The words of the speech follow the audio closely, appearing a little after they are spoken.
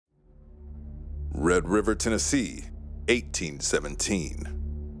Red River, Tennessee,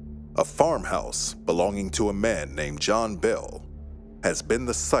 1817. A farmhouse belonging to a man named John Bell has been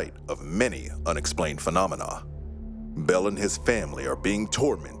the site of many unexplained phenomena. Bell and his family are being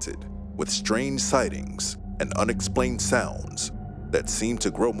tormented with strange sightings and unexplained sounds that seem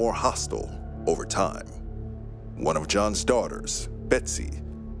to grow more hostile over time. One of John's daughters, Betsy,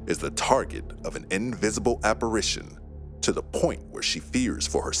 is the target of an invisible apparition to the point where she fears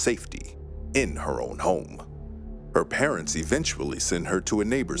for her safety in her own home. Her parents eventually send her to a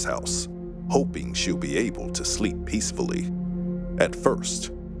neighbor's house, hoping she'll be able to sleep peacefully. At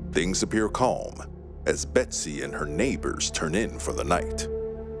first, things appear calm as Betsy and her neighbors turn in for the night.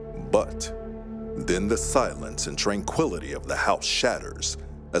 But then the silence and tranquility of the house shatters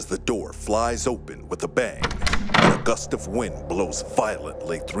as the door flies open with a bang and a gust of wind blows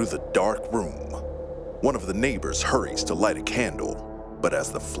violently through the dark room. One of the neighbors hurries to light a candle, but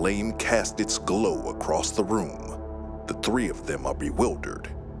as the flame casts its glow across the room, the three of them are bewildered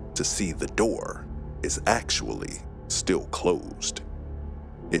to see the door is actually still closed.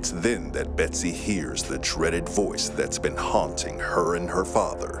 It's then that Betsy hears the dreaded voice that's been haunting her and her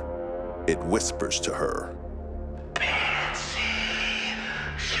father. It whispers to her, "Betsy,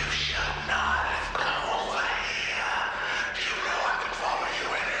 you should not have come over here. You know I can follow you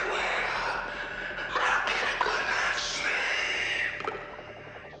anywhere. Now get a good night's sleep."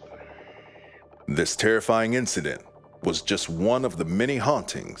 This terrifying incident was just one of the many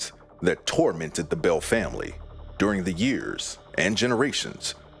hauntings that tormented the Bell family during the years and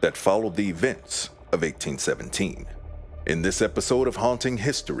generations that followed the events of 1817. In this episode of Haunting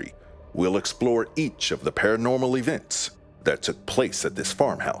History, we'll explore each of the paranormal events that took place at this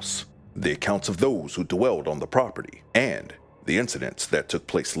farmhouse, the accounts of those who dwelled on the property, and the incidents that took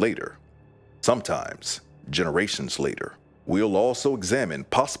place later. Sometimes, generations later. We'll also examine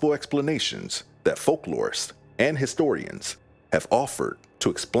possible explanations that folklorists and historians have offered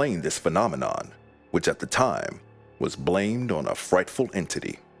to explain this phenomenon, which at the time was blamed on a frightful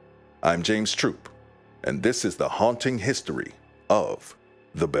entity. I'm James Troup, and this is the haunting history of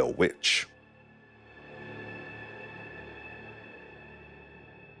the Bell Witch.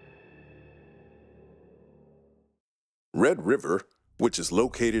 Red River, which is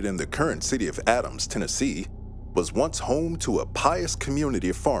located in the current city of Adams, Tennessee, was once home to a pious community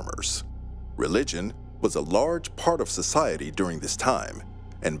of farmers. Religion was a large part of society during this time,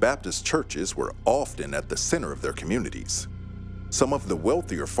 and Baptist churches were often at the center of their communities. Some of the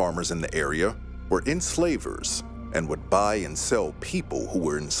wealthier farmers in the area were enslavers and would buy and sell people who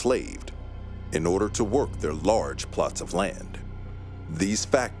were enslaved in order to work their large plots of land. These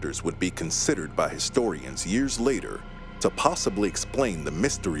factors would be considered by historians years later to possibly explain the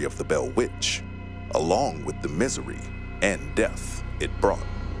mystery of the Bell Witch, along with the misery and death it brought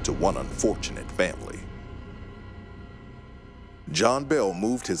to one unfortunate family. John Bell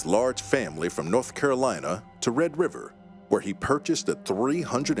moved his large family from North Carolina to Red River, where he purchased a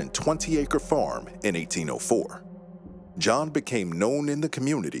 320-acre farm in 1804. John became known in the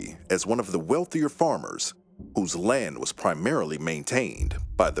community as one of the wealthier farmers whose land was primarily maintained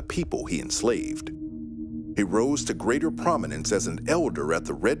by the people he enslaved. He rose to greater prominence as an elder at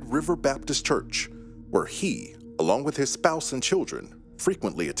the Red River Baptist Church, where he, along with his spouse and children,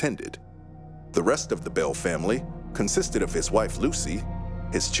 frequently attended. The rest of the Bell family consisted of his wife Lucy,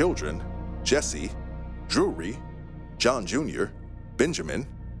 his children, Jesse, Drury, John Jr., Benjamin,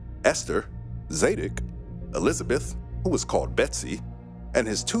 Esther, Zadok, Elizabeth, who was called Betsy, and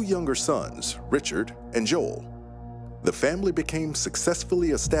his two younger sons, Richard and Joel. The family became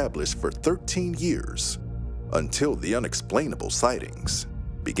successfully established for 13 years until the unexplainable sightings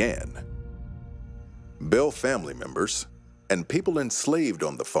began. Bell family members and people enslaved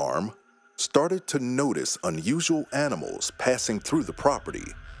on the farm started to notice unusual animals passing through the property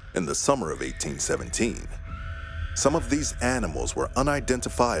in the summer of 1817. Some of these animals were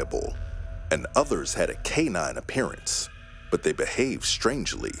unidentifiable, and others had a canine appearance, but they behaved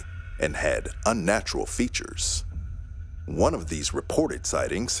strangely and had unnatural features. One of these reported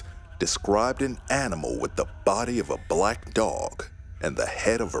sightings described an animal with the body of a black dog and the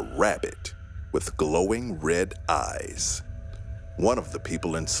head of a rabbit with glowing red eyes. One of the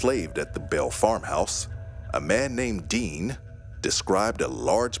people enslaved at the Bell farmhouse, a man named Dean, described a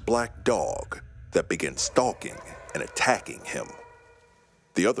large black dog that began stalking and attacking him.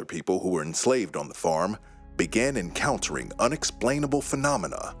 The other people who were enslaved on the farm began encountering unexplainable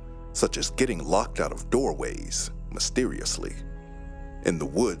phenomena, such as getting locked out of doorways mysteriously. In the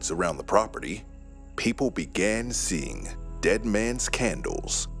woods around the property, people began seeing dead man's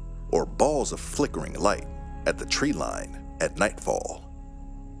candles or balls of flickering light at the tree line at nightfall.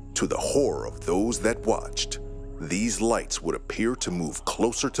 To the horror of those that watched, these lights would appear to move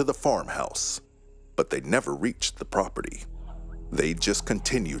closer to the farmhouse, but they never reached the property. They just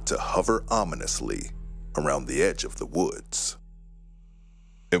continued to hover ominously around the edge of the woods.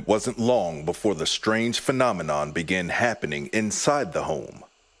 It wasn't long before the strange phenomenon began happening inside the home,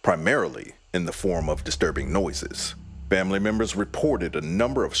 primarily in the form of disturbing noises. Family members reported a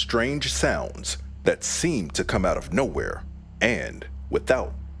number of strange sounds that seemed to come out of nowhere and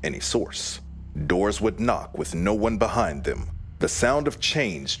without any source. Doors would knock with no one behind them. The sound of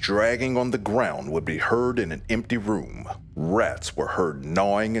chains dragging on the ground would be heard in an empty room. Rats were heard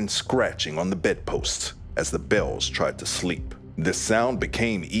gnawing and scratching on the bedposts as the bells tried to sleep. This sound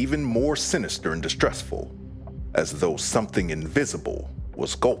became even more sinister and distressful, as though something invisible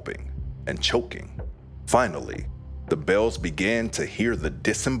was gulping and choking. Finally, the bells began to hear the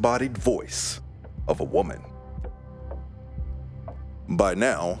disembodied voice of a woman. By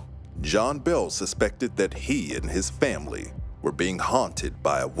now, John Bell suspected that he and his family were being haunted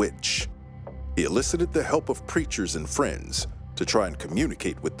by a witch. He elicited the help of preachers and friends to try and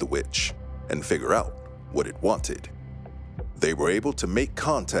communicate with the witch and figure out what it wanted. They were able to make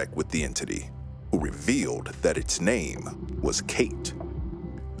contact with the entity, who revealed that its name was Kate.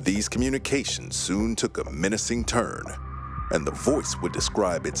 These communications soon took a menacing turn, and the voice would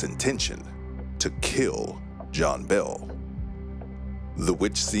describe its intention to kill John Bell. The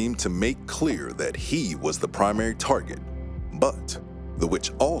witch seemed to make clear that he was the primary target, but the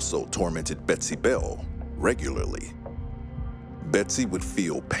witch also tormented Betsy Bell regularly. Betsy would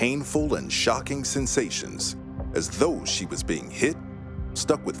feel painful and shocking sensations, as though she was being hit,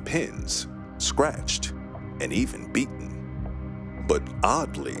 stuck with pins, scratched, and even beaten. But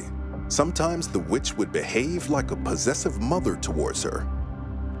oddly, sometimes the witch would behave like a possessive mother towards her.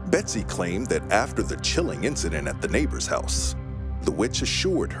 Betsy claimed that after the chilling incident at the neighbor's house, the witch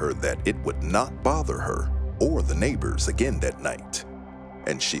assured her that it would not bother her or the neighbors again that night,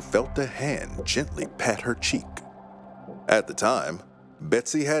 and she felt a hand gently pat her cheek. At the time,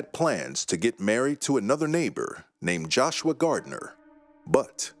 Betsy had plans to get married to another neighbor named Joshua Gardner,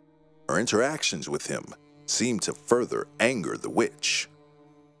 but her interactions with him seemed to further anger the witch.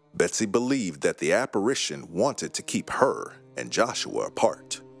 Betsy believed that the apparition wanted to keep her and Joshua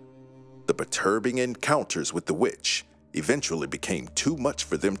apart. The perturbing encounters with the witch eventually became too much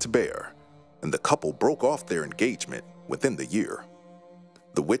for them to bear, and the couple broke off their engagement within the year.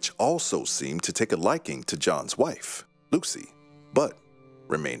 The witch also seemed to take a liking to John's wife, Lucy, but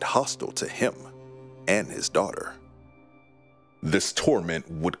remained hostile to him and his daughter. This torment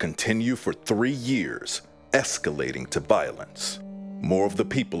would continue for 3 years, escalating to violence. More of the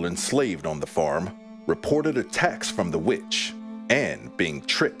people enslaved on the farm reported attacks from the witch and being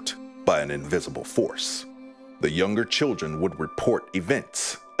tripped by an invisible force. The younger children would report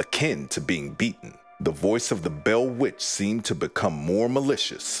events akin to being beaten. The voice of the Bell Witch seemed to become more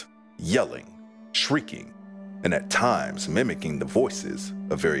malicious, yelling, shrieking, and at times mimicking the voices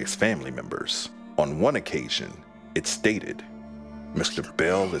of various family members. On one occasion, it stated, "Mr.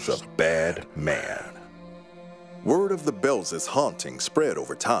 Bell is a bad man." Word of the Bells' haunting spread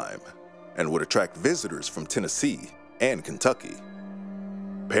over time and would attract visitors from Tennessee and Kentucky.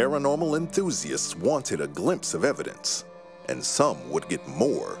 Paranormal enthusiasts wanted a glimpse of evidence, and some would get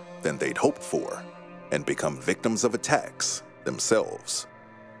more than they'd hoped for and become victims of attacks themselves.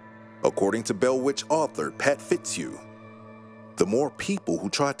 According to Bell Witch author Pat Fitzhugh, the more people who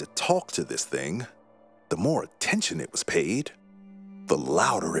tried to talk to this thing, the more attention it was paid, the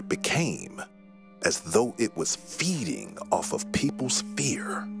louder it became, as though it was feeding off of people's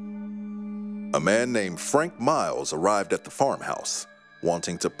fear. A man named Frank Miles arrived at the farmhouse,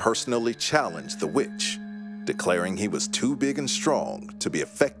 wanting to personally challenge the witch, declaring he was too big and strong to be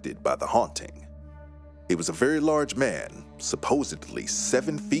affected by the haunting. He was a very large man, supposedly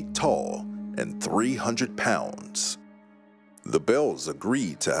 7 feet tall and 300 pounds. The Bells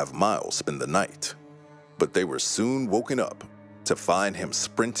agreed to have Miles spend the night, but they were soon woken up to find him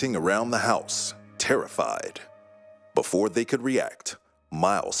sprinting around the house, terrified. Before they could react,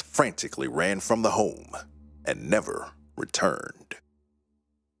 Miles frantically ran from the home and never returned.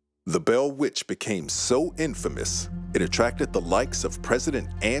 The Bell Witch became so infamous, it attracted the likes of President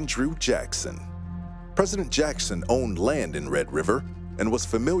Andrew Jackson. President Jackson owned land in Red River and was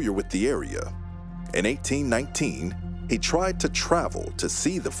familiar with the area. In 1819, he tried to travel to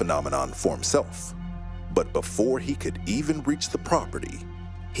see the phenomenon for himself. But before he could even reach the property,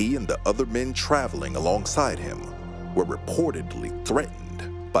 he and the other men traveling alongside him were reportedly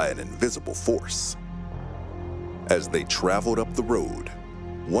threatened by an invisible force. As they traveled up the road,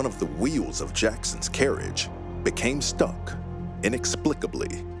 one of the wheels of Jackson's carriage became stuck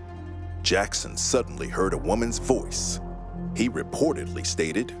inexplicably Jackson suddenly heard a woman's voice. He reportedly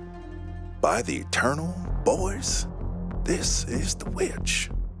stated, "By the Eternal, boys, this is the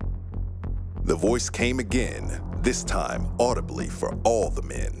witch." The voice came again, this time audibly for all the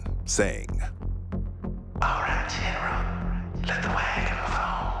men, saying, All right, General, let the wagon move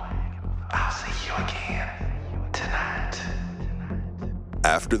on. I'll see you again tonight.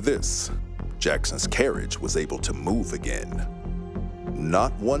 After this, Jackson's carriage was able to move again.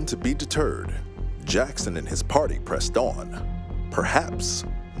 Not one to be deterred, Jackson and his party pressed on, perhaps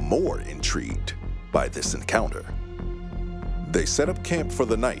more intrigued by this encounter. They set up camp for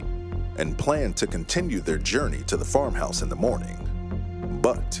the night and planned to continue their journey to the farmhouse in the morning.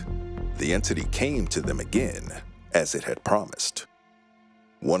 But the entity came to them again, as it had promised.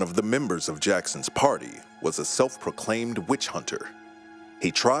 One of the members of Jackson's party was a self-proclaimed witch hunter.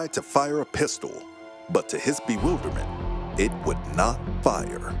 He tried to fire a pistol, but to his bewilderment, it would not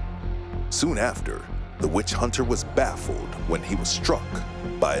fire. Soon after, the witch hunter was baffled when he was struck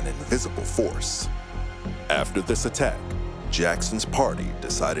by an invisible force. After this attack, Jackson's party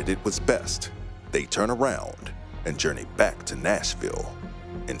decided it was best they turn around and journey back to Nashville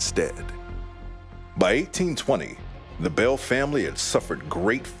instead. By 1820, the Bell family had suffered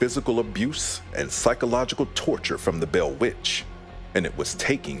great physical abuse and psychological torture from the Bell Witch, and it was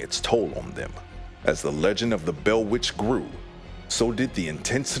taking its toll on them. As the legend of the Bell Witch grew, so did the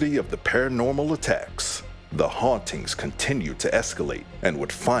intensity of the paranormal attacks. The hauntings continued to escalate and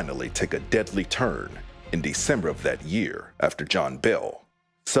would finally take a deadly turn in December of that year after John Bell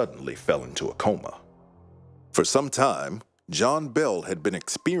suddenly fell into a coma. For some time, John Bell had been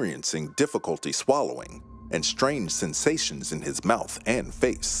experiencing difficulty swallowing and strange sensations in his mouth and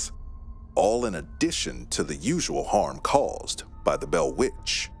face, all in addition to the usual harm caused by the Bell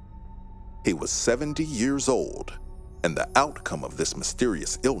Witch. He was 70 years old, and the outcome of this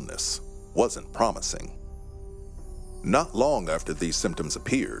mysterious illness wasn't promising. Not long after these symptoms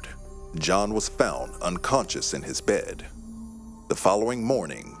appeared, John was found unconscious in his bed. The following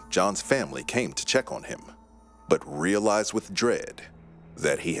morning, John's family came to check on him, but realized with dread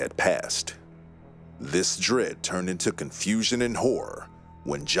that he had passed. This dread turned into confusion and horror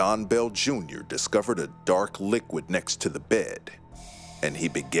when John Bell Jr. discovered a dark liquid next to the bed, and he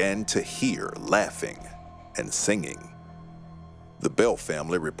began to hear laughing and singing. The Bell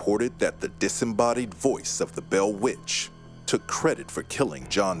family reported that the disembodied voice of the Bell Witch took credit for killing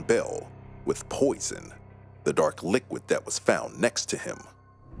John Bell with poison, the dark liquid that was found next to him.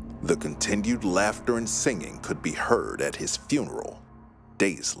 The continued laughter and singing could be heard at his funeral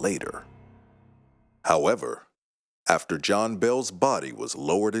days later. However, after John Bell's body was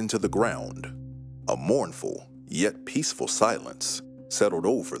lowered into the ground, a mournful yet peaceful silence settled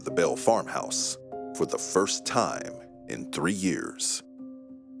over the Bell farmhouse for the first time in 3 years.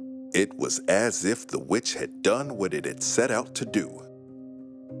 It was as if the witch had done what it had set out to do.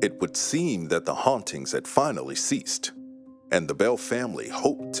 It would seem that the hauntings had finally ceased, and the Bell family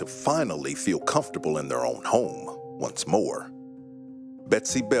hoped to finally feel comfortable in their own home once more.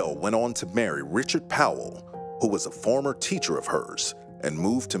 Betsy Bell went on to marry Richard Powell, who was a former teacher of hers, and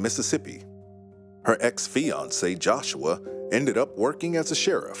moved to Mississippi. Her ex-fiancé Joshua ended up working as a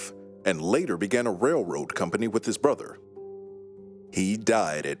sheriff and later began a railroad company with his brother. He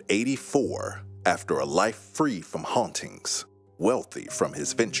died at 84 after a life free from hauntings, wealthy from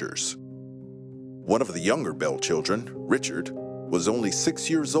his ventures. One of the younger Bell children, Richard, was only 6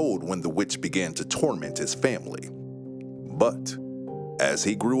 years old when the witch began to torment his family. But as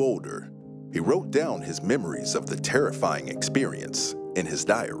he grew older, he wrote down his memories of the terrifying experience in his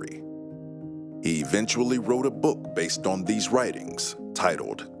diary. He eventually wrote a book based on these writings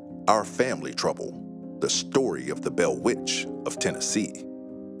titled Our Family Trouble: The Story of the Bell Witch of Tennessee.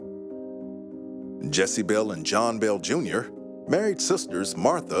 Jessie Bell and John Bell Jr. married sisters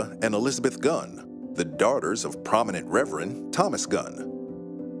Martha and Elizabeth Gunn, the daughters of prominent Reverend Thomas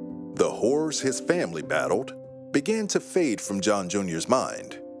Gunn. The horrors his family battled began to fade from John Jr.'s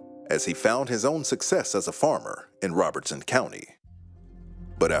mind as he found his own success as a farmer in Robertson County.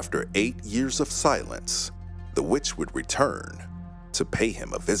 But after 8 years of silence, the witch would return to pay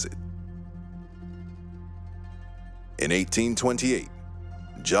him a visit. In 1828,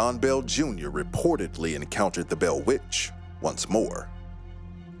 John Bell Jr. reportedly encountered the Bell Witch once more.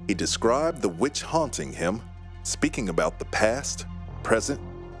 He described the witch haunting him, speaking about the past, present,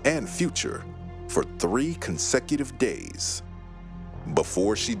 and future for 3 consecutive days.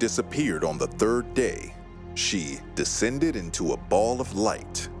 Before she disappeared on the 3rd day, she descended into a ball of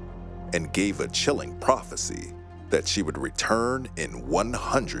light and gave a chilling prophecy that she would return in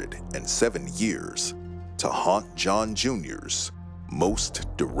 107 years to haunt John Jr.'s most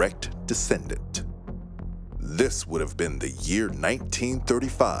direct descendant. This would have been the year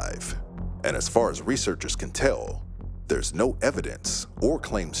 1935, and as far as researchers can tell, there's no evidence or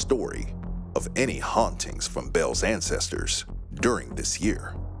claimed story of any hauntings from Bell's ancestors during this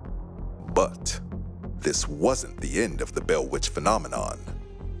year. But this wasn't the end of the Bell Witch phenomenon.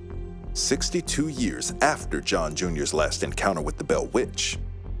 62 years after John Jr.'s last encounter with the Bell Witch,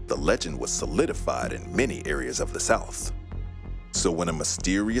 the legend was solidified in many areas of the South. So when a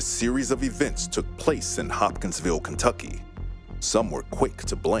mysterious series of events took place in Hopkinsville, Kentucky, some were quick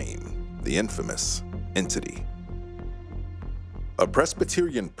to blame the infamous entity. A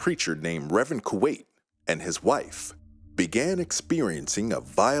Presbyterian preacher named Reverend Kuwait and his wife began experiencing a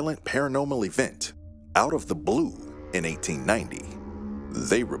violent paranormal event out of the blue in 1890.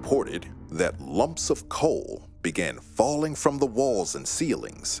 They reported that lumps of coal began falling from the walls and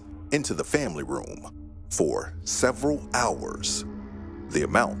ceilings into the family room for several hours. The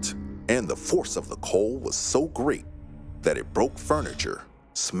amount and the force of the coal was so great that it broke furniture,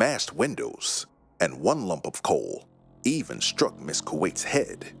 smashed windows, and one lump of coal even struck Miss Kuwait's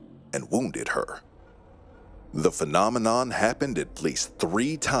head and wounded her. The phenomenon happened at least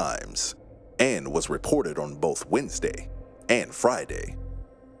 3 times and was reported on both Wednesday and Friday.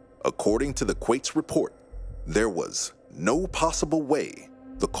 According to the Kuwait's report, there was no possible way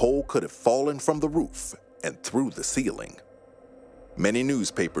the coal could have fallen from the roof and through the ceiling. Many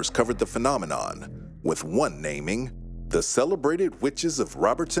newspapers covered the phenomenon, with one naming the celebrated witches of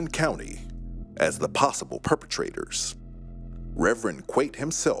Robertson County as the possible perpetrators. Reverend Kuwait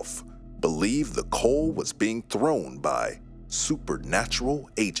himself believed the coal was being thrown by supernatural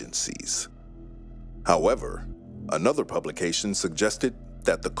agencies. However, another publication suggested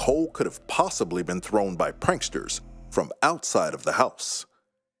that the coal could have possibly been thrown by pranksters from outside of the house.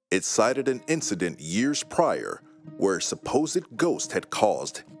 It cited an incident years prior where a supposed ghost had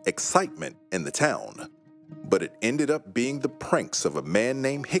caused excitement in the town, but it ended up being the pranks of a man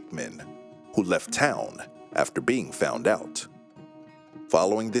named Hickman who left town after being found out.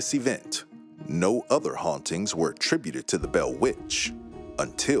 Following this event, no other hauntings were attributed to the Bell Witch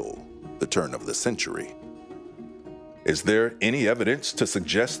until the turn of the century. Is there any evidence to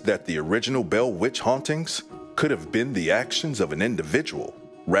suggest that the original Bell Witch hauntings could have been the actions of an individual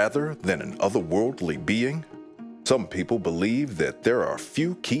rather than an otherworldly being? Some people believe that there are a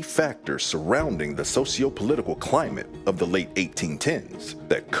few key factors surrounding the socio-political climate of the late 1810s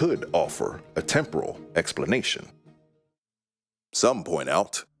that could offer a temporal explanation. Some point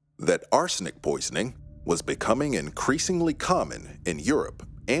out that arsenic poisoning was becoming increasingly common in Europe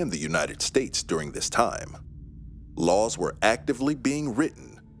and the United States during this time. Laws were actively being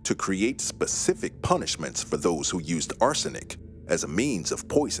written to create specific punishments for those who used arsenic as a means of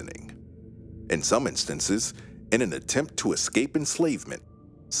poisoning. In some instances, in an attempt to escape enslavement,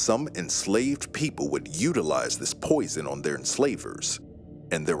 some enslaved people would utilize this poison on their enslavers,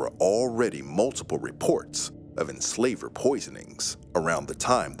 and there were already multiple reports of enslaver poisonings around the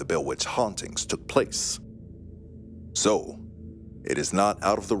time the Bell Witch hauntings took place. So, it is not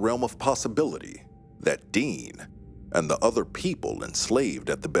out of the realm of possibility that Dean and the other people enslaved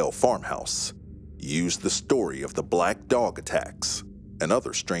at the Bell farmhouse used the story of the Black Dog attacks and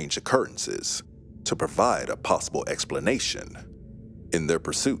other strange occurrences to provide a possible explanation in their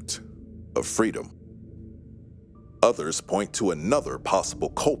pursuit of freedom. Others point to another possible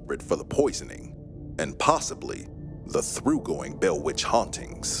culprit for the poisoning, and possibly the through-going Bell Witch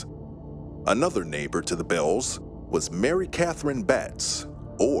hauntings. Another neighbor to the Bells was Mary Catherine Batts,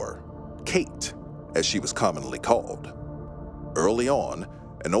 or Kate, as she was commonly called. Early on,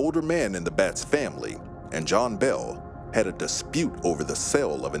 an older man in the Batts family and John Bell had a dispute over the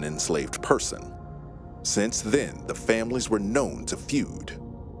sale of an enslaved person. Since then, the families were known to feud.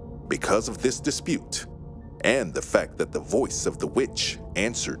 Because of this dispute, and the fact that the voice of the witch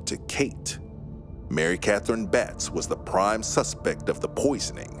answered to Kate, Mary Catherine Batts was the prime suspect of the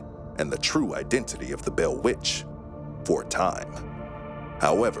poisoning and the true identity of the Bell Witch for a time.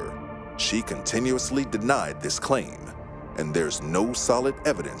 However, she continuously denied this claim, and there's no solid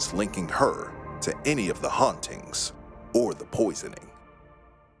evidence linking her to any of the hauntings or the poisoning.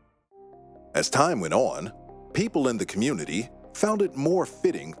 As time went on, people in the community found it more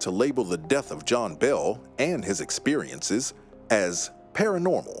fitting to label the death of John Bell and his experiences as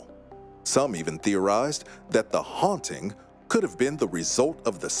paranormal. Some even theorized that the haunting could have been the result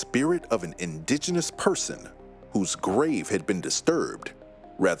of the spirit of an indigenous person whose grave had been disturbed,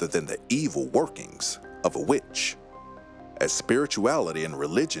 rather than the evil workings of a witch. As spirituality and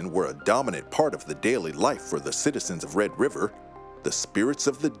religion were a dominant part of the daily life for the citizens of Red River, the spirits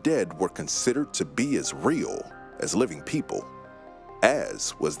of the dead were considered to be as real as living people.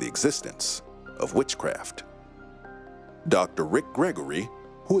 as was the existence of witchcraft. Dr. Rick Gregory,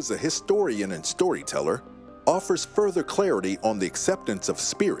 who is a historian and storyteller, offers further clarity on the acceptance of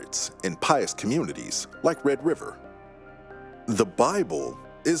spirits in pious communities like Red River. The Bible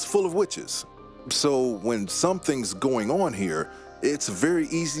is full of witches, so when something's going on here, it's very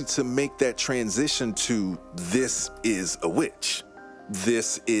easy to make that transition to this is a witch.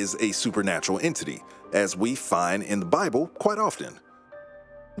 This is a supernatural entity, as we find in the Bible quite often.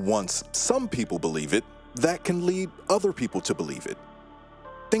 Once some people believe it, that can lead other people to believe it.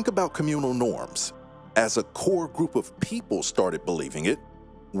 Think about communal norms. As a core group of people started believing it,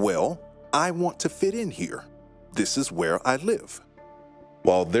 well, I want to fit in here. This is where I live.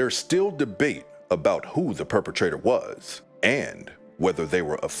 While there's still debate about who the perpetrator was and whether they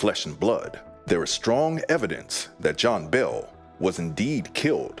were of flesh and blood, there is strong evidence that John Bell was indeed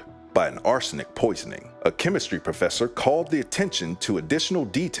killed by an arsenic poisoning. A chemistry professor called the attention to additional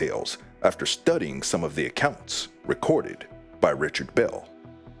details after studying some of the accounts recorded by Richard Bell.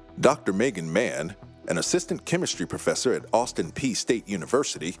 Dr. Megan Mann, an assistant chemistry professor at Austin Peay State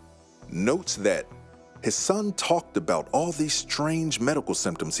University, notes that his son talked about all these strange medical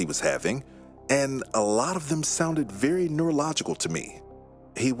symptoms he was having, and a lot of them sounded very neurological to me.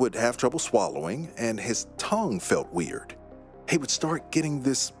 He would have trouble swallowing, and his tongue felt weird. He would start getting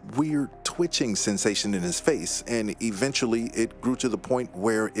this weird twitching sensation in his face, and eventually it grew to the point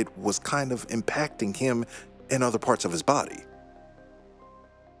where it was kind of impacting him in other parts of his body.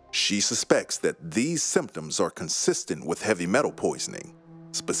 She suspects that these symptoms are consistent with heavy metal poisoning,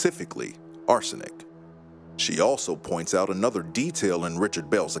 specifically arsenic. She also points out another detail in Richard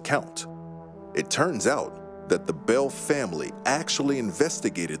Bell's account. It turns out that the Bell family actually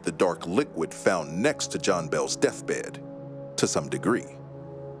investigated the dark liquid found next to John Bell's deathbed, to some degree.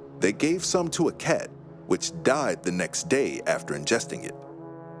 They gave some to a cat, which died the next day after ingesting it.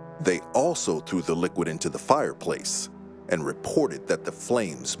 They also threw the liquid into the fireplace and reported that the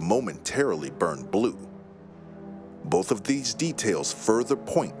flames momentarily burned blue. Both of these details further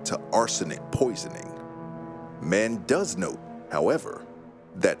point to arsenic poisoning. Mann does note, however,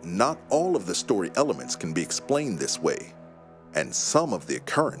 that not all of the story elements can be explained this way, and some of the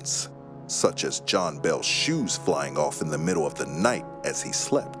occurrence, such as John Bell's shoes flying off in the middle of the night as he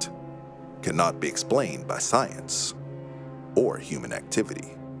slept, cannot be explained by science or human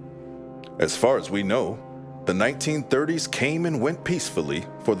activity. As far as we know, the 1930s came and went peacefully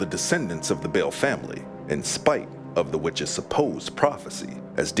for the descendants of the Bell family, in spite of the witch's supposed prophecy,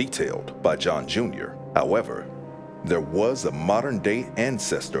 as detailed by John Jr. However, there was a modern-day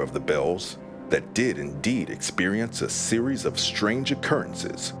ancestor of the Bells that did indeed experience a series of strange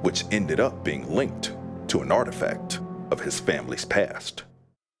occurrences which ended up being linked to an artifact of his family's past.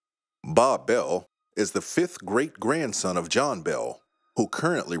 Bob Bell is the fifth great-grandson of John Bell, who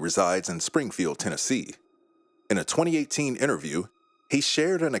currently resides in Springfield, Tennessee. In a 2018 interview, he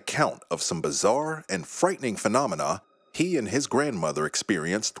shared an account of some bizarre and frightening phenomena he and his grandmother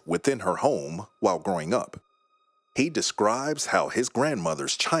experienced within her home while growing up. He describes how his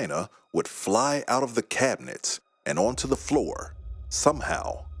grandmother's china would fly out of the cabinets and onto the floor,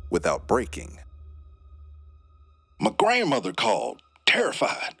 somehow without breaking. My grandmother called,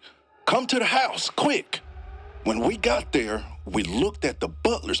 terrified. Come to the house, quick. When we got there, we looked at the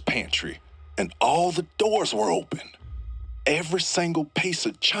butler's pantry, and all the doors were open. Every single piece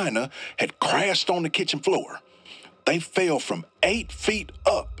of china had crashed on the kitchen floor. They fell from 8 feet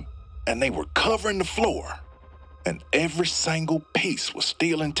up, and they were covering the floor. And every single piece was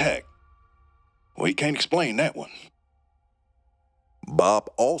still intact. We can't explain that one.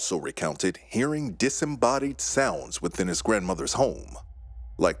 Bob also recounted hearing disembodied sounds within his grandmother's home,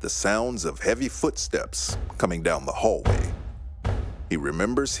 like the sounds of heavy footsteps coming down the hallway. He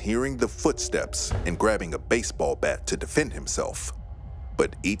remembers hearing the footsteps and grabbing a baseball bat to defend himself,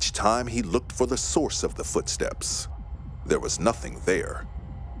 but each time he looked for the source of the footsteps, there was nothing there.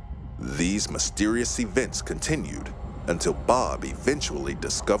 These mysterious events continued until Bob eventually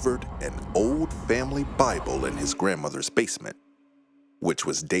discovered an old family Bible in his grandmother's basement, which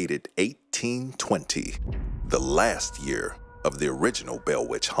was dated 1820, the last year of the original Bell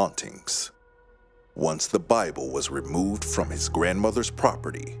Witch hauntings. Once the Bible was removed from his grandmother's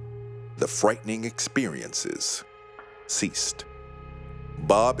property, the frightening experiences ceased.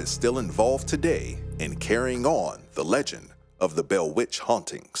 Bob is still involved today in carrying on the legend of the Bell Witch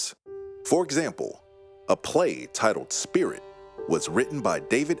hauntings. For example, a play titled Spirit was written by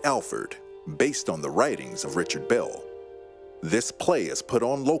David Alford based on the writings of Richard Bell. This play is put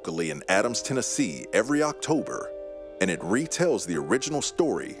on locally in Adams, Tennessee every October, and it retells the original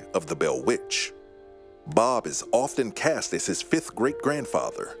story of the Bell Witch. Bob is often cast as his fifth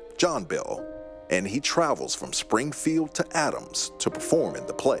great-grandfather, John Bell, and he travels from Springfield to Adams to perform in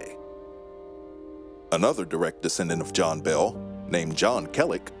the play. Another direct descendant of John Bell, named John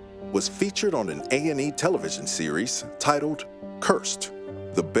Kellick, was featured on an A&E television series titled Cursed,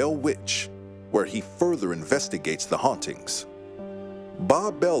 The Bell Witch, where he further investigates the hauntings.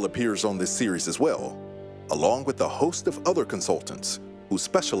 Bob Bell appears on this series as well, along with a host of other consultants who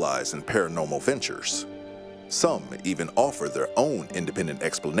specialize in paranormal ventures. Some even offer their own independent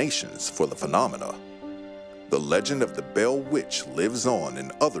explanations for the phenomena. The legend of the Bell Witch lives on in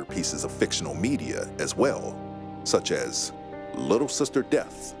other pieces of fictional media as well, such as Little Sister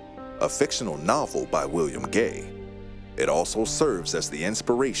Death, a fictional novel by William Gay. It also serves as the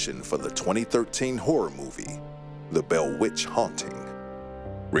inspiration for the 2013 horror movie, The Bell Witch Haunting.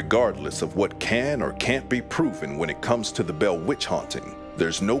 Regardless of what can or can't be proven when it comes to the Bell Witch Haunting,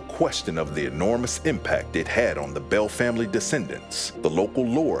 there's no question of the enormous impact it had on the Bell family descendants, the local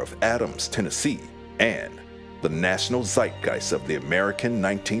lore of Adams, Tennessee, and the national zeitgeist of the American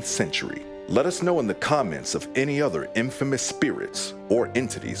 19th century. Let us know in the comments of any other infamous spirits or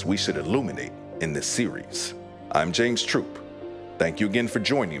entities we should illuminate in this series. I'm James Troup. Thank you again for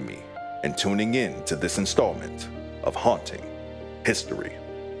joining me and tuning in to this installment of Haunting History.